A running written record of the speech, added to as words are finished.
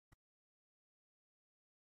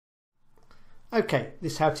Okay,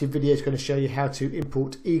 this how-to video is going to show you how to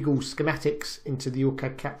import Eagle schematics into the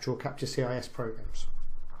OrCAD Capture or Capture CIS programs.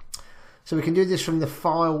 So we can do this from the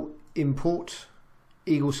File, Import,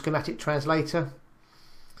 Eagle Schematic Translator.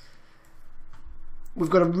 We've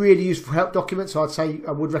got a really useful help document, so I'd say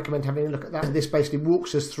I would recommend having a look at that. And this basically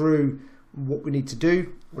walks us through what we need to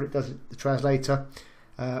do, what it does at the translator.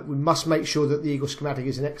 We must make sure that the Eagle schematic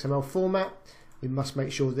is in XML format. We must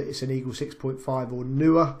make sure that it's an Eagle 6.5 or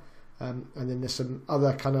newer. And then there's some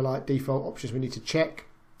other kind of like default options we need to check.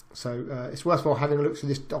 So it's worthwhile having a look through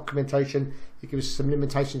this documentation. It gives us some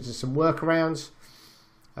limitations and some workarounds.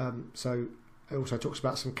 So it also talks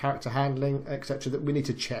about some character handling, etc. that we need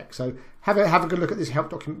to check. So have a good look at this help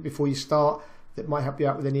document before you start. That might help you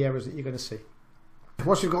out with any errors that you're going to see.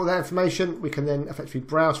 Once we've got all that information, we can then effectively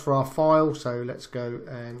browse for our file. So let's go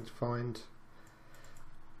and find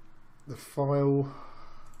the file.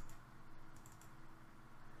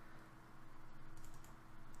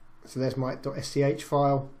 So there's my .sch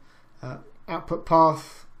file, output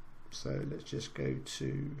path. So let's just go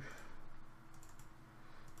to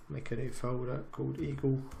make a new folder called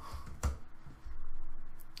Eagle.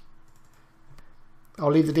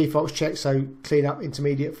 I'll leave the defaults checked, so clean up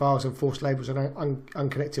intermediate files and force labels and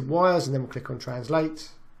unconnected wires, and then we'll click on Translate.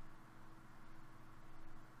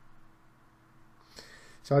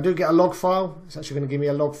 So I do get a log file. It's actually going to give me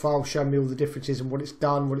a log file showing me all the differences and what it's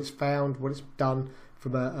done, what it's found, what it's done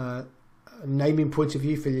from a naming point of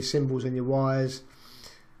view for your symbols and your wires.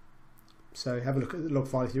 So have a look at the log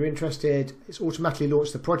file if you're interested. It's automatically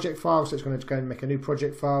launched the project file, so it's going to go and make a new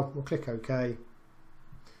project file. We'll click OK.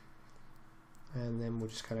 And then we'll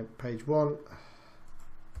just kind of page 1.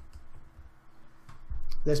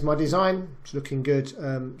 There's my design. It's looking good.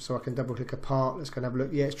 So I can double click a part. Let's go and have a look.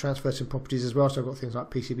 Yeah, it's transferred some properties as well. So I've got things like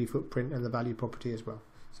PCB footprint and the value property as well.